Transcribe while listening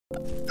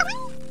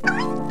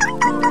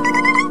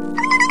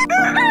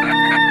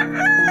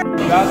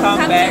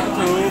Welcome back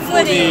to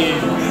Foodie.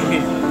 Okay,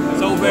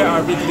 so where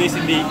are we today,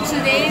 Cindy?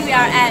 Today we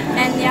are at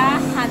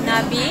Menya,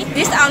 Hanabi.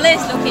 This outlet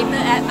is located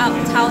at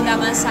Uptown,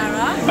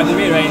 Damansara. By the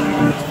way, right,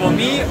 for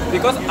me,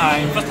 because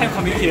I'm first time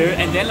coming here,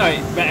 and then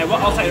like when I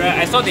walk outside, right,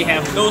 I saw they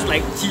have those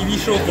like TV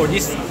show for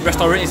this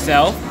restaurant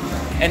itself,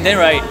 and then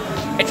right,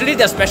 actually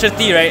their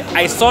specialty, right,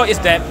 I saw is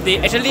that they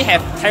actually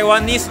have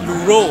Taiwanese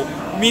noodle,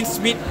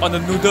 minced meat on the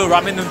noodle,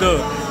 ramen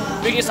noodle,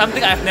 which is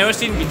something I've never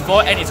seen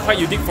before, and it's quite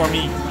unique for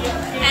me.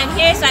 And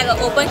here is like an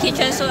open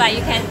kitchen, so like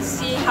you can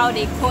see how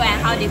they cook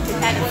and how they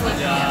prepare the food.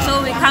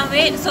 So we can't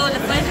wait. So the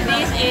first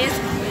dish is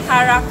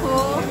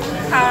kakoro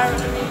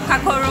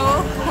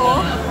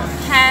ko.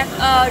 Have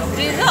a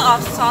drizzle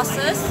of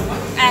sauces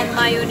and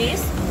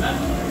mayonnaise.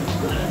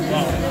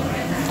 Wow.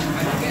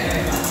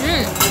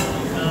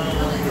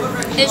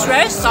 It's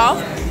very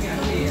soft,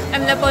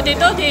 and the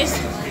potato tastes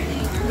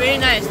really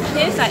nice. It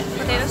tastes like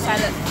potato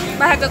salad,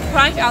 but have the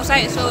crunch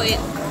outside, so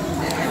it's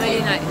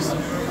really nice.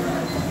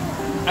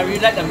 I really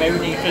like the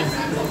marination.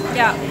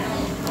 Yeah.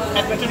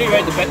 Especially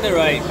right, the batter,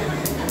 right,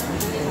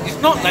 it's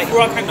not like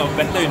raw kind of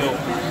batter, you know.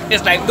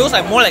 It's like those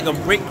are more like a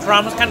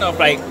breadcrumbs kind of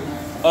like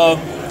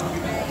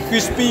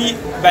crispy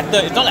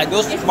batter. It's not like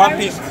those It's one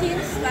very piece. thin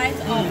slice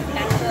of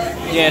batter.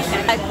 Yes.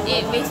 I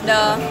eat with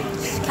the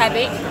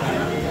cabbage.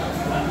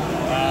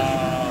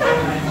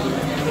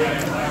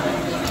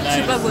 Nice.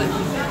 Super good.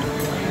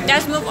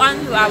 Let's move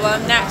on to our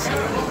next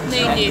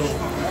main dish.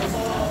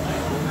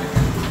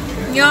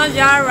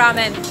 Nagoya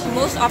Ramen.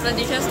 Most of the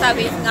dishes start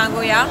with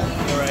Nagoya.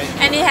 Alright.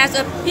 And it has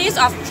a piece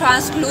of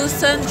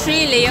translucent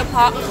 3-layer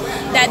pork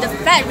that the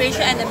fat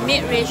ratio and the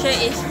meat ratio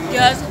is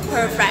just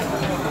perfect.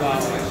 Wow.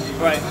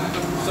 Right.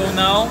 So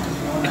now,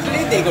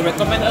 actually they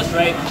recommend us,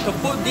 right, to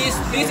put this.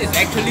 This is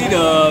actually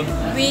the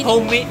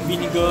homemade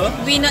vinegar.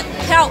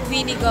 Kelp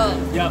vinegar.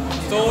 Yeah.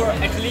 So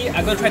actually,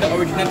 I'm gonna try the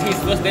original taste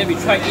first. Then we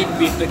try it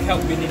with the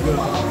kelp vinegar.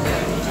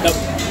 The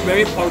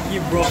very porky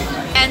broth.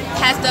 And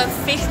has the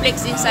fish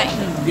flakes inside.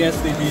 Yes,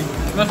 they did.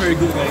 Not very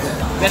good, guys.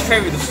 Let's try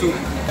with the soup.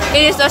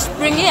 It is a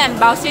springy and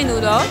bouncy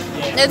noodle.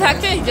 The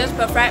texture is just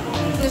perfect.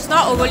 It's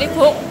not overly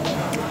cooked.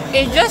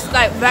 It's just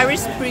like very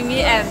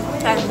springy and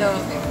tender.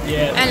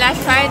 Yeah. And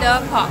let's try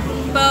the pork.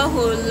 People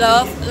who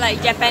love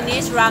like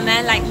Japanese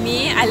ramen like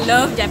me, I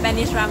love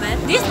Japanese ramen.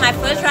 This is my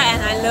first try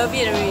and I love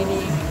it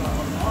already.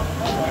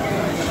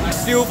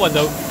 Still for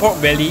the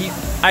pork belly,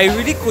 I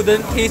really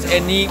couldn't taste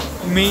any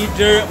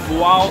major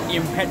wow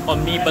impact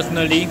on me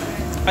personally.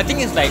 I think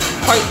it's like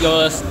quite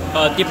your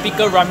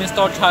typical ramen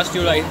style char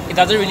siu. Like it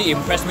doesn't really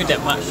impress me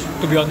that much,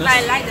 to be honest.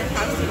 I like the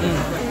char siu.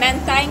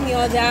 Mentai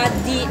Gyoza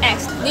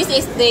DX. This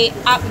is the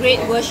upgrade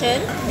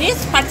version.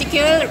 This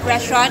particular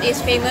restaurant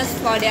is famous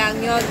for their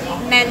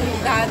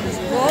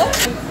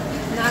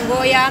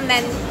Nagoya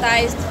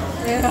mentai.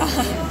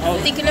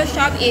 Particular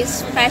shop is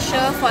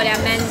special for their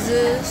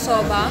menzu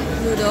soba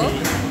noodle.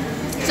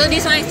 So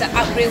this one is the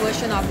upgrade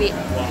version of it.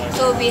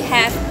 So we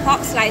have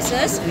pork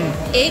slices,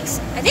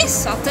 eggs, I think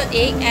salted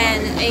egg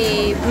and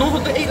a... No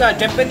salted egg lah,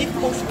 Japanese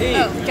poached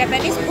egg. Oh,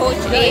 Japanese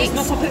poached egg. It's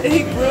not salted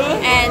egg, bro.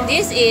 And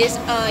this is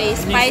a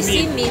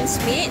spicy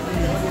minced meat.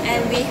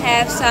 And we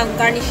have some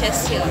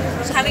garnishes here.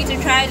 So having to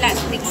try,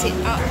 let's mix it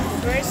up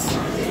first.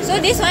 So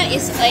this one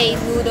is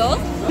a noodle.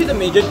 See the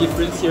major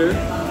difference here?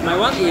 My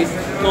one is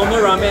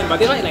normal ramen,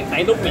 but this one is like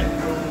Thai-dok meat.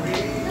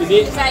 Is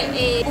it? It's like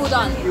a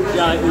udon.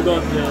 Yeah,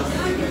 udon, yes.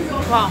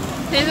 Wow,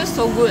 this is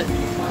so good.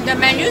 The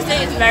menu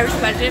says it's very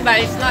spicy, but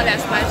it's not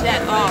that spicy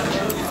at all.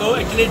 So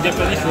actually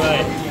Japanese,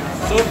 right?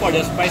 So for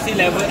the spicy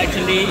level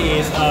actually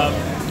is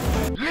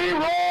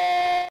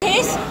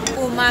Tastes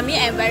umami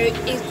and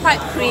it's quite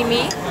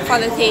creamy for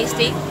the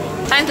tasting.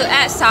 Time to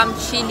add some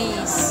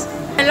chilies.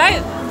 I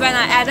like when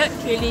I added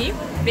chili,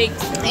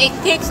 it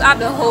takes up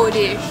the whole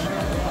dish.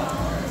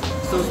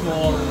 so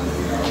small.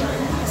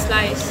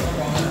 Slice.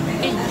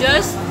 It's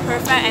just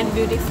perfect and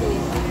beautiful.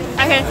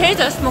 I can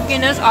taste the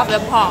smokiness of the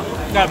pork.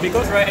 Yeah,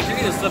 because right,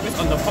 actually the surface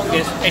on the pork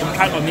is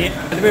cut on it.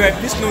 By the way, right,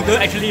 this noodle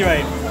actually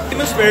right, it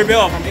smells very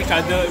well from each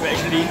other.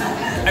 Actually,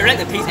 I like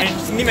the taste. And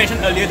Cindy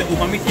mentioned earlier the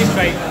umami taste,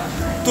 right?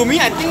 To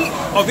me, I think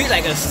of it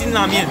like a sin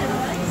ramen.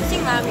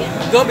 Sin ramen.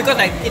 No, because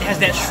like it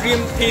has that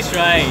shrimp taste,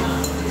 right?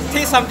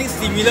 Tastes something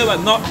similar but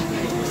not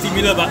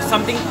similar, but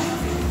something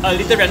a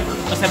little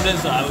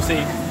resemblance, I would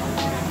say.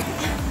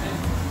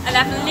 I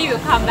definitely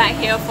will come back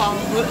here for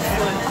good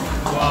food.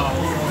 Wow.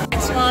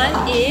 Next one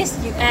is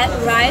you add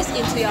rice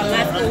into your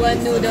leftover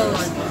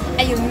noodles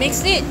and you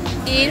mix it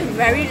in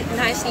very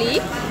nicely,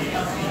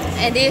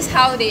 and this is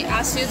how they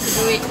ask you to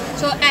do it.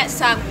 So add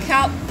some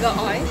kelp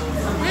oil.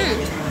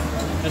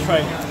 That's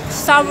right.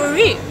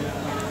 Savory.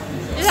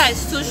 It's like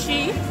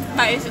sushi,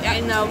 but it's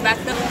in a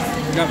batter.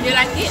 Yep. You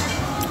like it?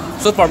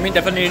 So for me,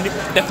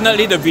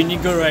 definitely the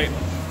vinegar, right?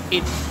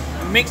 It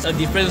makes a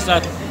difference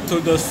to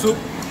the soup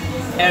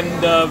and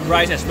the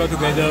rice as well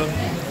together.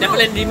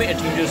 Definitely make a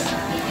changes.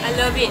 I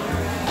love it.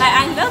 Like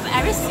I love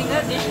every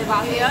single dish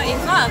about here.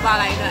 It's not about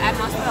like the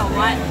atmosphere or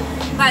what,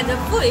 but the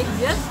food is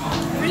just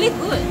really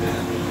good.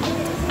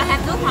 I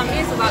have no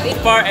complaints about it.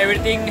 So far,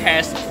 everything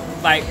has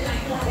like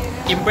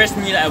impressed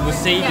me, I would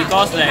say,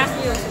 because like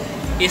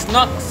it's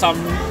not some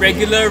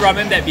regular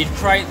ramen that we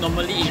try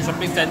normally in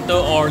shopping center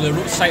or the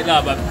roadside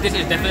lah, but this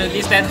is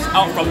definitely stands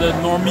out from the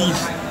normies.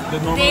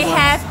 They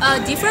have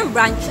different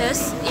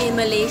branches in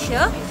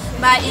Malaysia,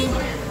 but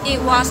it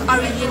was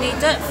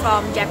originated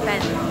from Japan.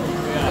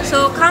 Yeah.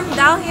 So come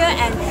down here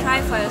and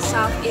try for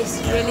yourself. It's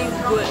really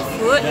good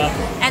food,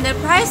 and the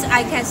price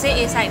I can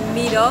say is like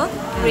middle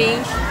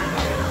range.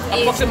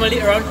 Approximately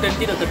around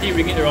 20 to 30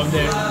 ringgit around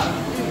there.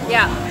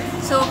 Yeah.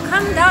 So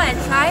come down and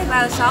try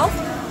by yourself.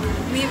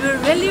 We will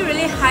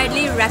really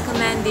highly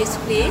recommend this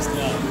place.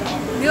 Yeah.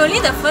 We're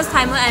only the first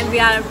timer and we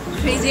are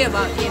crazy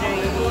about it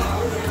already.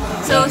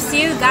 So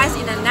see you guys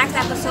in the next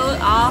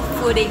episode of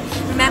Fooding.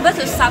 Remember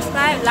to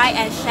subscribe, like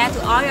and share to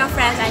all your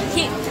friends and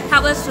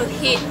help us to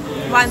hit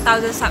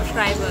 1,000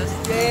 subscribers.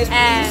 Yes,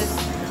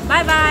 and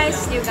bye bye.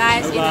 See you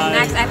guys in the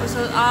next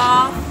episode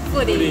of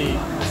Fooding.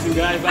 See you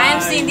guys. Bye. I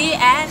am Cindy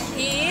and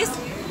he is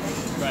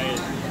Ryan.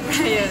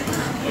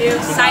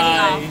 We're signing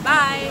off.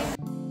 Bye.